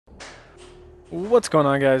What's going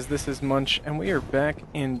on, guys? This is Munch, and we are back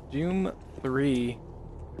in Doom 3.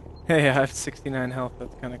 Hey, I have 69 health.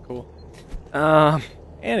 That's kind of cool.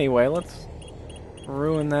 Anyway, let's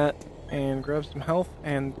ruin that and grab some health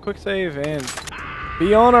and quick save and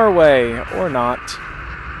be on our way, or not.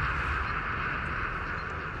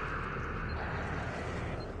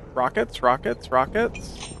 Rockets, rockets,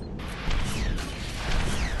 rockets.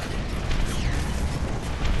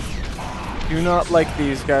 Do not like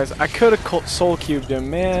these guys. I could have soul cubed him,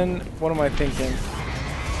 man. What am I thinking?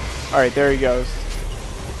 Alright, there he goes.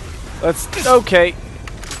 Okay.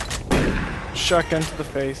 Shotgun to the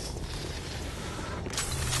face.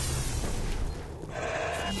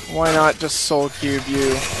 Why not just soul cube you?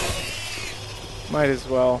 Might as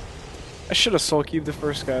well. I should have soul cubed the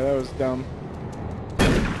first guy. That was dumb.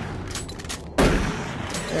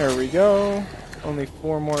 There we go. Only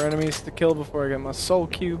 4 more enemies to kill before I get my soul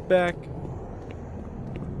cube back.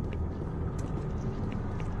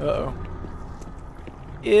 Uh-oh.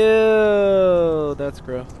 Ew, that's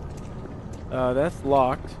gross. That's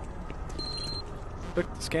locked.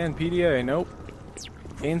 Click to scan PDA. Nope.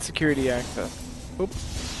 Gain security access. Oop.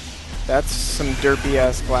 That's some derpy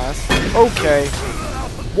ass glass. Okay.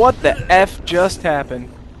 What the F just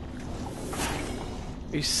happened?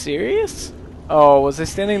 Are you serious? Oh, was I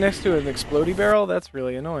standing next to an explodey barrel? That's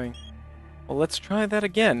really annoying. Well, let's try that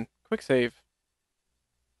again. Quick save.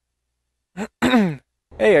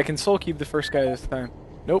 Hey, I can soul cube the first guy this time.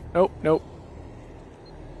 Nope, nope, nope.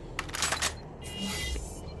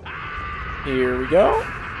 Here we go.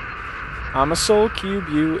 I'ma soul cube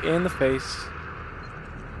you in the face.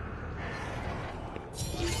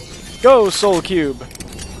 Go, soul cube!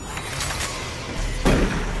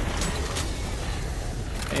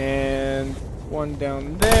 And one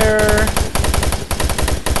down there.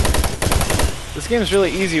 This game is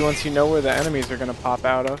really easy once you know where the enemies are gonna pop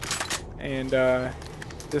out of. And,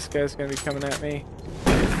 this guy's gonna be coming at me.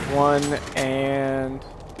 One, and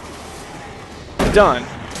done.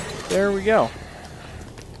 There we go.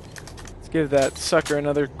 Let's give that sucker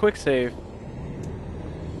another quick save.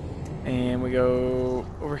 And we go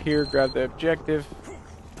over here, grab the objective,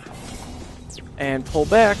 and pull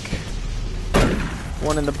back.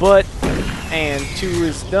 1 in the butt, and 2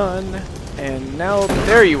 is done. And now,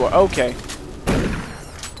 there you are. Okay.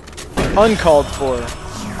 Uncalled for.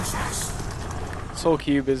 Soul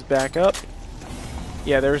cube is back up.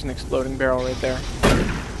 Yeah, there's an exploding barrel right there.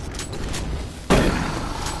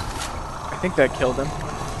 I think that killed him.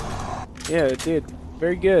 Yeah, it did.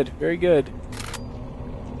 Very good, very good.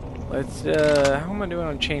 Let's, how am I doing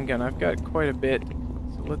on chain gun? I've got quite a bit,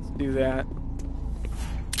 so let's do that.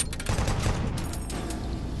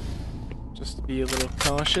 Just to be a little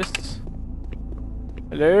cautious.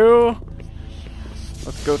 Hello?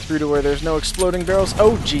 Let's go through to where there's no exploding barrels.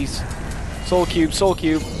 Oh, jeez. Soul cube, soul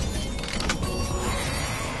cube.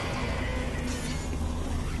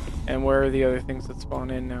 And where are the other things that spawn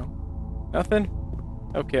in now? Nothing?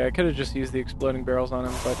 Okay, I could have just used the exploding barrels on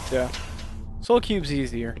him, but soul cube's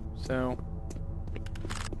easier, so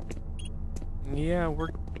yeah, we're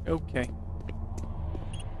okay.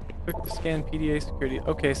 Quick to scan PDA security.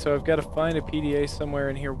 Okay, so I've got to find a PDA somewhere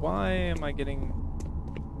in here. Why am I getting...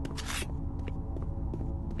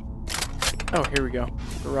 Oh, here we go.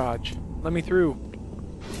 Garage. Let me through.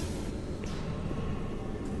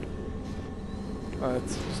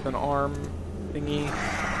 It's just an arm thingy.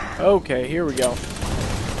 Okay, here we go.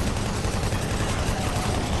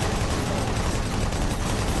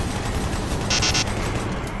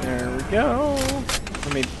 There we go.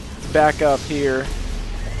 Let me back up here.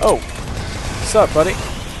 Oh, what's up, buddy?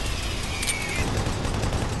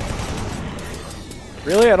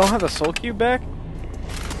 Really? I don't have the soul cube back?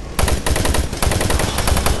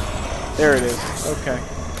 There it is. Okay.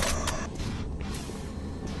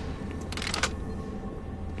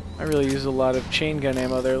 I really use a lot of chain gun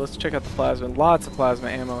ammo there. Let's check out the plasma. Lots of plasma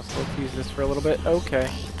ammo, so let's use this for a little bit. Okay.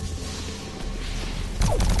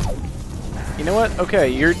 You know what? Okay,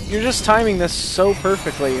 you're just timing this so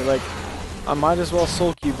perfectly. Like, I might as well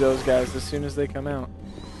soul cube those guys as soon as they come out.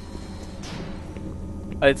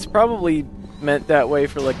 It's probably meant that way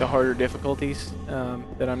for like the harder difficulties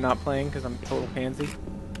that I'm not playing because I'm total pansy.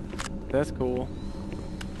 That's cool.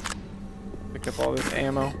 Pick up all this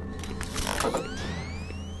ammo.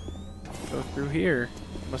 Go through here.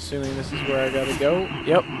 I'm assuming this is where I gotta go.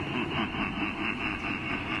 Yep.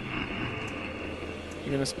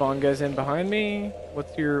 You gonna spawn guys in behind me?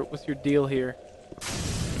 What's your deal here?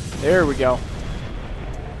 There we go.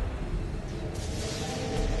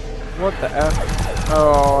 What the F?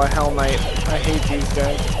 Oh, a Hell Knight. I hate these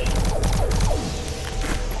guys.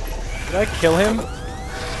 Did I kill him?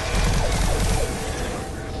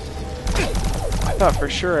 thought for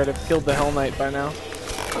sure I'd have killed the Hell Knight by now.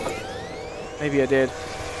 Maybe I did.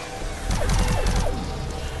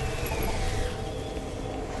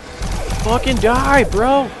 Fucking die,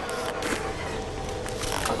 bro!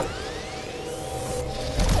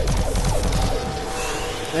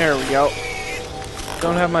 There we go.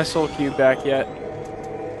 Don't have my soul cube back yet.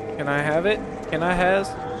 Can I have it? Can I has?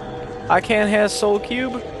 I can't has soul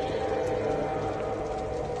cube?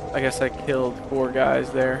 I guess I killed 4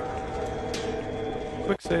 guys there.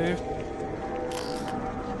 Quick save.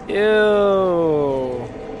 Ew.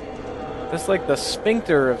 That's like the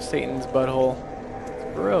sphincter of Satan's butthole.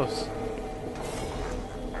 It's gross.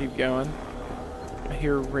 Keep going. I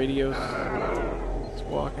hear radios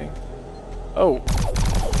walking. Oh.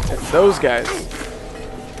 It's those guys.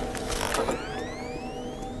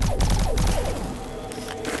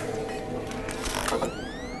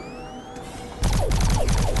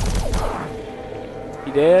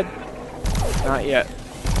 He dead? Not yet.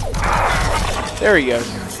 There he goes.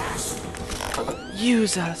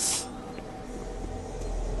 Use us.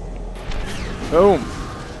 Boom.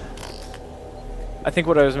 I think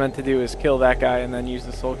what I was meant to do is kill that guy and then use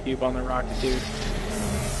the soul cube on the rocket dude.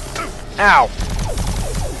 Ow!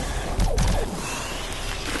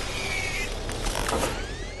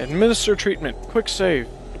 Administer treatment. Quick save.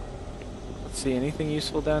 Let's see, anything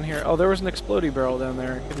useful down here? Oh, there was an explodey barrel down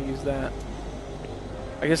there. I could have used that.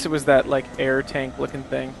 I guess it was that, like, air tank looking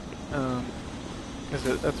thing. Because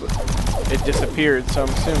that's what... It disappeared, so I'm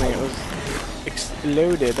assuming it was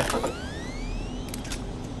exploded.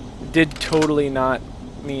 Did totally not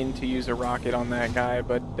mean to use a rocket on that guy,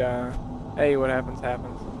 but, hey, what happens,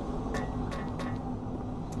 happens.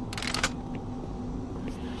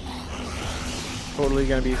 Totally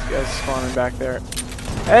gonna be guys spawning back there.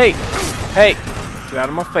 Hey! Hey! Get out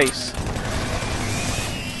of my face.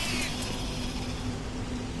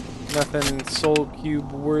 Nothing soul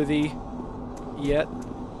cube worthy yet.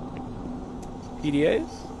 PDAs?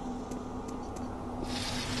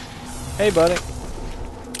 Hey, buddy.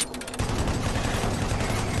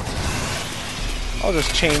 I'll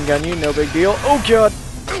just chain gun you, no big deal. Oh god!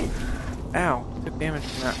 Ow, took damage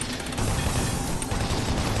from that.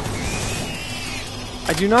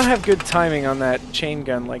 I do not have good timing on that chain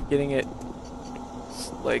gun, like getting it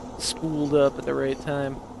like spooled up at the right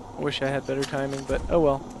time. I wish I had better timing, but oh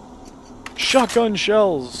well. Shotgun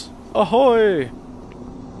shells! Ahoy!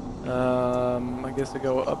 I guess I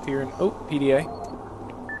go up here and... Oh, PDA.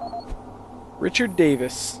 Richard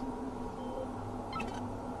Davis.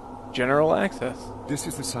 General access. This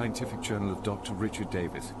is the Scientific Journal of Dr. Richard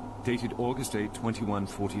Davis, dated August 8,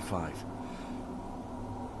 2145.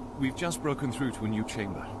 We've just broken through to a new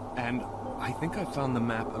chamber, and I think I found the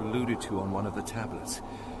map alluded to on one of the tablets.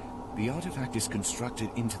 The artifact is constructed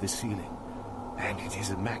into the ceiling, and it is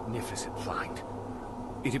a magnificent find.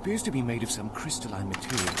 It appears to be made of some crystalline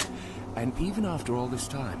material, and even after all this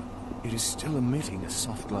time, it is still emitting a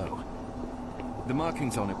soft glow. The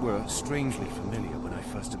markings on it were strangely familiar when I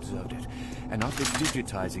first observed it, and after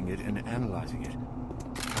digitizing it and analyzing it,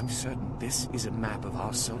 I'm certain this is a map of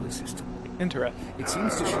our solar system. Interesting. It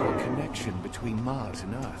seems to show a connection between Mars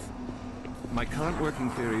and Earth. My current working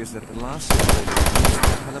theory is that the last civilizations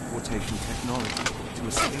used teleportation technology to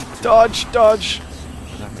escape. Dodge! Dodge!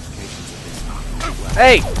 The ramifications of this.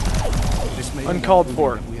 Hey! This may Uncalled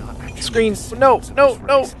for. Screen. No! No!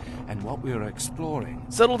 No! And what we are exploring.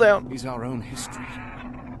 Settle down. Is our own history.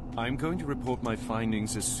 I'm going to report my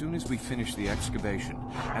findings as soon as we finish the excavation,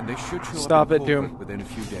 and they should show Stop up it, Doom. within a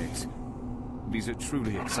few days. These are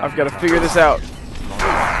truly exciting. I've got to figure this out.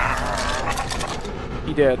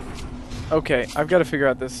 He did. Okay, I've got to figure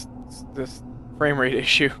out this frame rate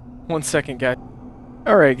issue. 1 second, guys.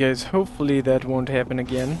 Alright, guys, hopefully that won't happen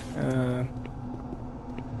again.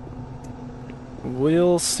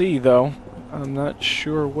 We'll see, though. I'm not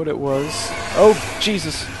sure what it was. Oh,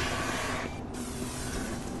 Jesus.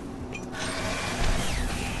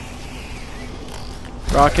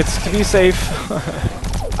 Rockets, to be safe.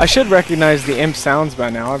 I should recognize the imp sounds by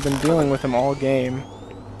now. I've been dealing with them all game.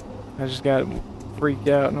 I just got freaked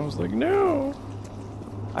out and I was like, no.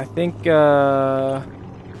 I think,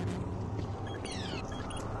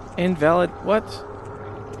 invalid, what?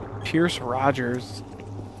 Pierce Rogers.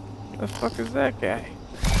 The fuck is that guy?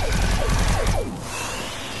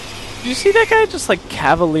 Did you see that guy just like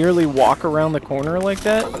cavalierly walk around the corner like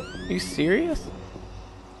that? Are you serious?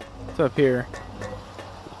 What's up here?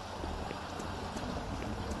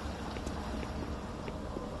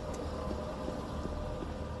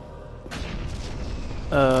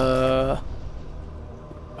 I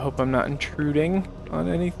hope I'm not intruding on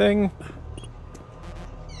anything.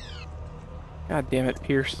 God damn it,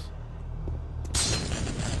 Pierce.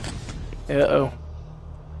 Uh-oh.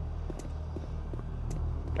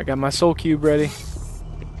 I got my soul cube ready.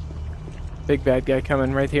 Big bad guy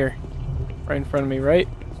coming right here. Right in front of me, right?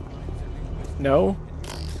 No?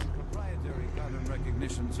 Proprietary pattern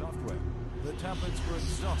recognition software. The tablets were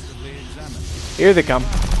exhaustively examined. Here they come.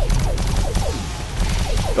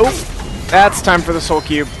 Oh! That's time for the soul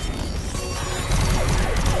cube.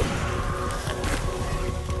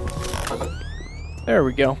 There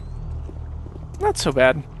we go. Not so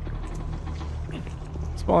bad.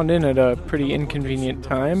 Spawned in at a pretty inconvenient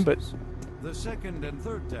time, but the second and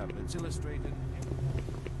third tablets illustrated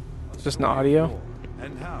just an audio.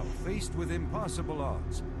 and how, faced with impossible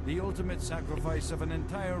odds, the ultimate sacrifice of an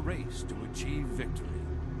entire race to achieve victory.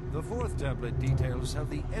 The fourth tablet details how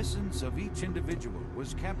the essence of each individual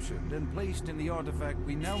was captured and placed in the artifact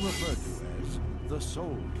we now refer to as the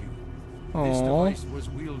Soul Cube. This device was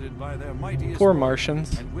wielded by their mightiest Poor warrior,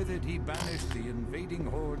 Martians. and with it he banished the invading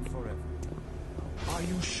horde forever. Are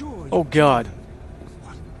you sure? Oh God.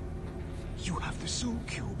 What? You have the Soul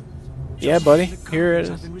Cube. Yeah, Just buddy. like the Here it cards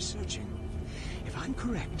I've is. been researching. If I'm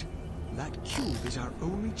correct, that cube is our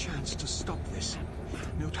only chance to stop this.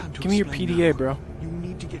 No time to Give me your explain PDA, now. bro. You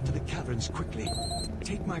need to get to the caverns quickly.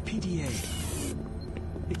 Take my PDA.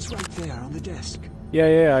 It's right there on the desk.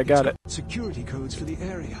 Yeah, I got It's it. security codes for the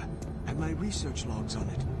area and my research logs on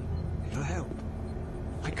it. It'll help.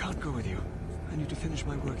 I can't go with you. I need to finish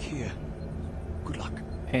my work here. Good luck.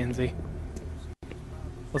 Pansy.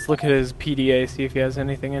 Let's look at his PDA, see if he has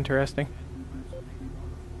anything interesting.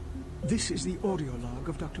 This is the audio log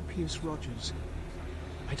of Dr. Pierce Rogers.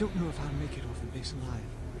 I don't know if I'll make it off the base alive.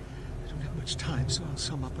 I don't have much time, so I'll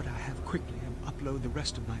sum up what I have quickly and upload the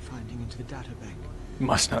rest of my finding into the data bank. You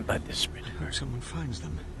must not let this spread. I hope someone finds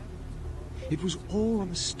them. It was all on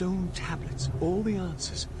the stone tablets, all the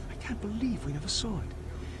answers. I can't believe we never saw it.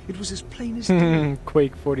 It was as plain as day.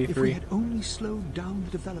 Quake If we 43. had only slowed down the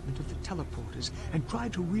development of the teleporters and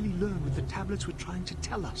tried to really learn what the tablets were trying to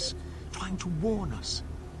tell us, trying to warn us.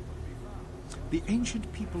 The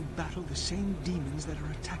ancient people battled the same demons that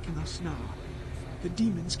are attacking us now. The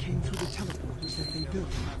demons came through the teleporters that they built,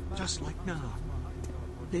 just like now.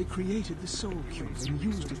 They created the Soul Cube and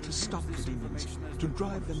used it to stop the demons, to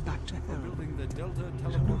drive them back to hell. Building the Delta I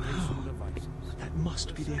don't know teleportation how, devices. but that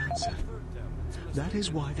must be the answer. That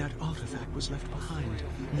is why that artifact was left behind,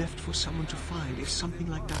 left for someone to find if something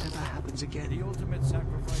like that ever happens The again. ultimate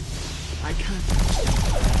sacrifice. I can't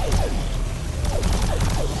understand.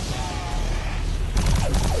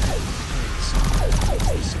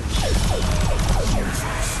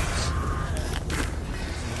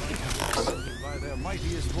 By their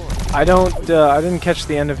mightiest warrior. I didn't catch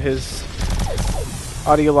the end of his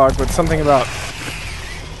audio log, but something about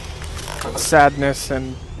sadness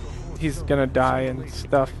and he's gonna die and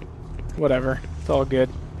stuff. Whatever. It's all good.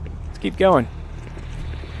 Let's keep going.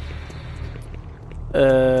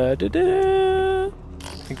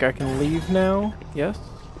 Think I can leave now? Yes.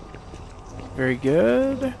 Very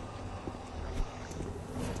good.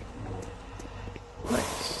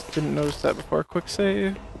 Nice. Didn't notice that before. Quick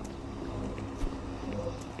save.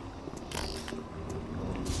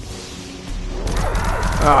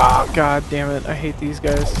 Ah, god damn it. I hate these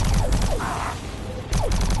guys.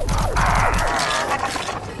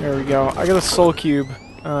 There we go. I got a soul cube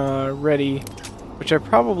ready, which I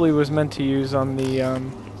probably was meant to use on the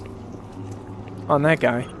on that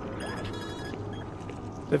guy.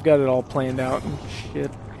 They've got it all planned out and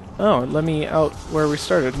shit. Oh, it let me out where we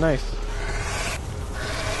started. Nice.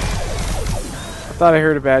 I thought I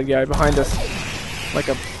heard a bad guy behind us. Like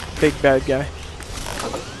a big bad guy.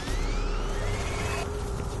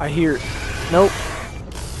 I hear... Nope.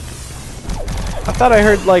 I thought I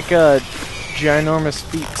heard like a ginormous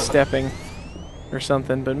feet stepping or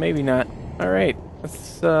something, but maybe not. Alright.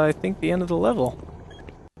 That's, I think, the end of the level.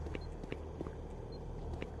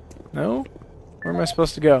 No? Where am I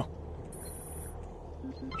supposed to go?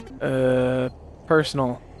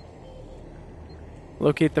 Personal.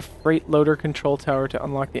 Locate the freight loader control tower to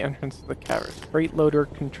unlock the entrance to the cavern. Freight loader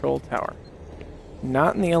control tower.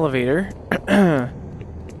 Not in the elevator.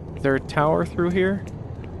 Is there a tower through here?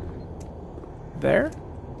 There?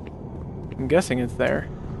 I'm guessing it's there.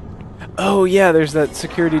 Oh yeah, there's that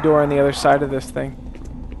security door on the other side of this thing.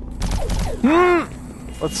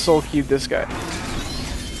 Let's soul cube this guy.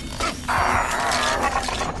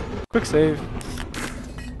 Quick save.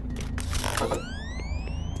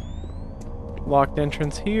 Locked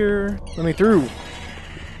entrance here. Let me through.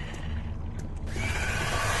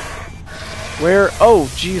 Where?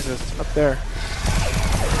 Oh, Jesus. Up there.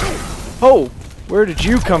 Oh! Where did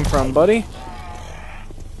you come from, buddy?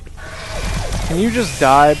 Can you just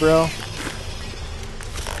die, bro?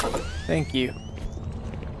 Thank you.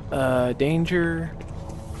 Danger.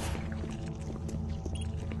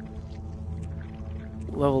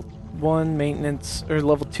 Level 1 maintenance, or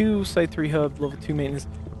level 2 site 3 hub, level 2 maintenance.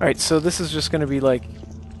 Alright, so this is just gonna be like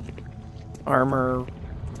armor,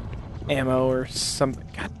 ammo, or something.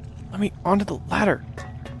 God, let me onto the ladder.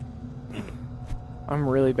 I'm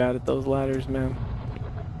really bad at those ladders, man.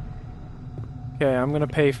 Okay, I'm gonna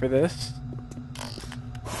pay for this.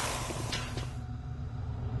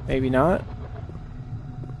 Maybe not.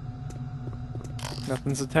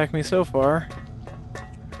 Nothing's attacked me so far.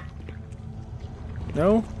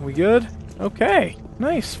 No? We good? Okay.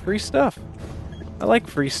 Nice. Free stuff. I like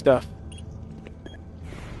free stuff.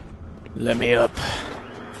 Let me up.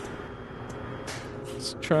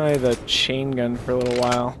 Let's try the chain gun for a little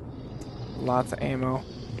while. Lots of ammo.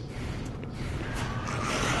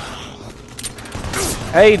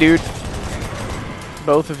 Hey, dude.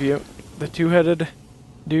 Both of you. The two-headed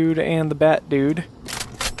dude and the bat dude.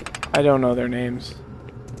 I don't know their names.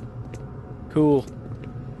 Cool.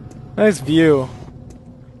 Nice view.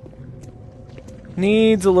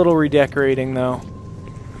 Needs a little redecorating, though.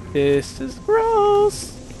 This is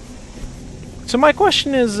gross. So my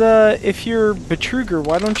question is, if you're Betruger,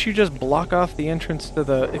 why don't you just block off the entrance to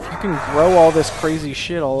the... If you can grow all this crazy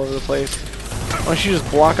shit all over the place, why don't you just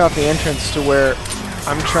block off the entrance to where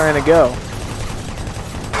I'm trying to go?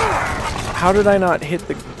 How did I not hit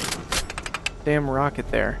the damn rocket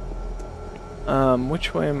there?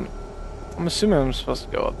 Which way am... I'm assuming I'm supposed to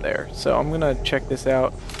go up there, so I'm gonna check this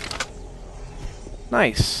out.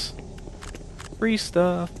 Nice. Free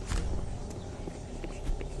stuff.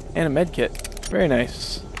 And a med kit. Very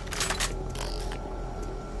nice.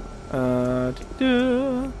 No,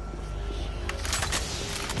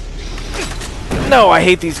 I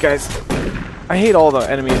hate these guys. I hate all the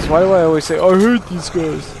enemies. Why do I always say, I hate these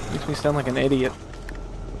guys? Makes me sound like an idiot.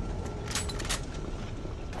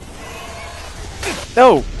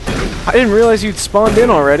 No! I didn't realize you'd spawned in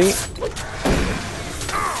already.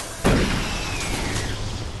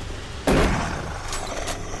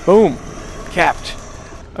 Boom. Capped.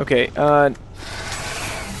 Okay, I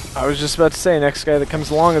was just about to say, next guy that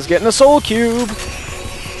comes along is getting a soul cube!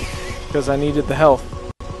 Because I needed the health.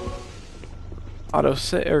 Auto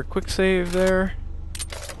save, or quick save there.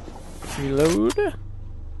 Reload.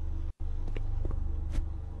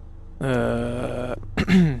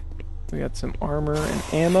 We got some armor and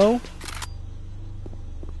ammo.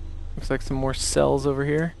 Looks like some more cells over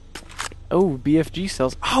here. Oh, BFG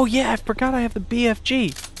cells. Oh yeah, I forgot I have the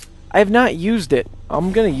BFG. I have not used it.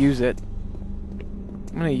 I'm gonna use it.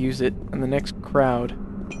 I'm gonna use it in the next crowd.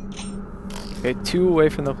 Okay, 2 away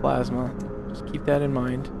from the plasma. Just keep that in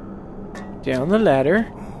mind. Down the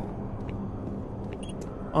ladder.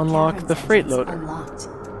 Unlock the freight loader.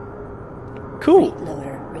 Cool.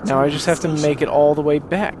 Now I just have to make it all the way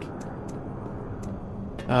back.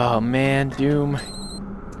 Oh man, Doom.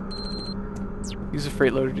 Use the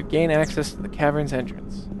freight loader to gain access to the cavern's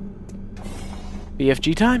entrance.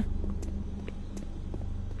 BFG time?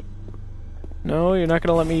 No, you're not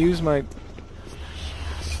gonna let me use my...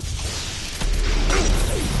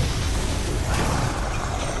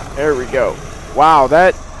 There we go. Wow,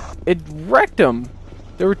 that... It wrecked them.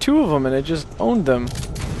 There were 2 of them and it just owned them.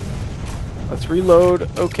 Let's reload.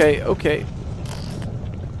 Okay, okay.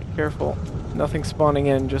 Careful. Nothing spawning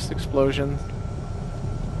in, just explosions.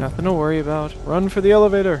 Nothing to worry about. Run for the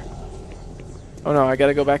elevator. Oh no, I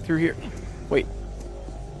gotta go back through here. Wait.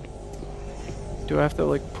 Do I have to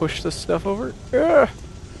like push this stuff over? Ugh.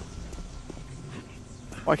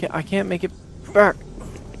 Oh, I can't make it back.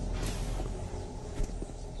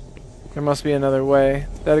 There must be another way.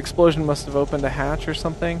 That explosion must have opened a hatch or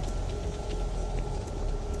something.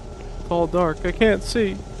 It's all dark. I can't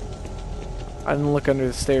see. I didn't look under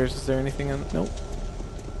the stairs. Is there anything on... Nope.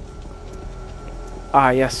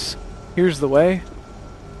 Ah, yes. Here's the way.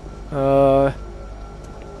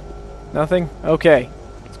 Nothing? Okay.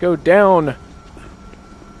 Let's go down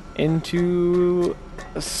into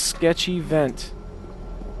a sketchy vent.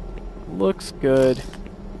 Looks good.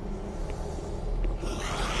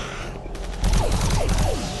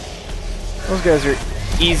 Those guys are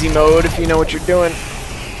easy mode if you know what you're doing.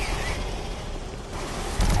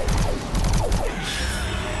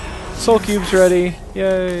 Soul cube's ready.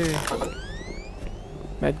 Yay.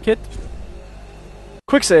 Medkit.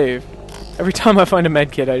 Quick save. Every time I find a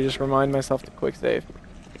medkit, I just remind myself to quick save.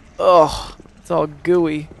 Ugh, it's all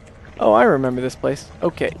gooey. Oh, I remember this place.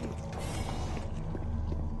 Okay.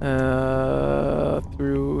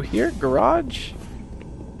 Through here? Garage?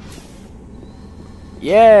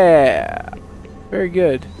 Yeah! Very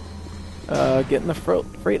good. Getting the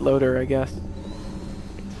freight loader, I guess.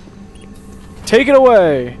 take it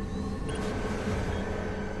away!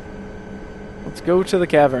 Let's go to the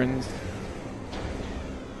caverns.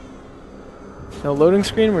 No loading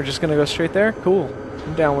screen, we're just gonna go straight there? Cool.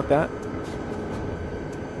 I'm down with that.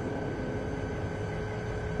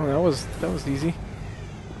 Oh, that was easy.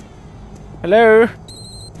 Hello?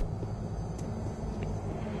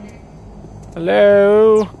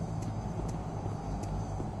 Hello?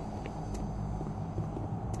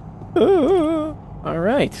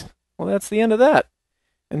 Alright. Well, that's the end of that.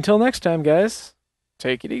 Until next time, guys,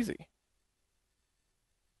 take it easy.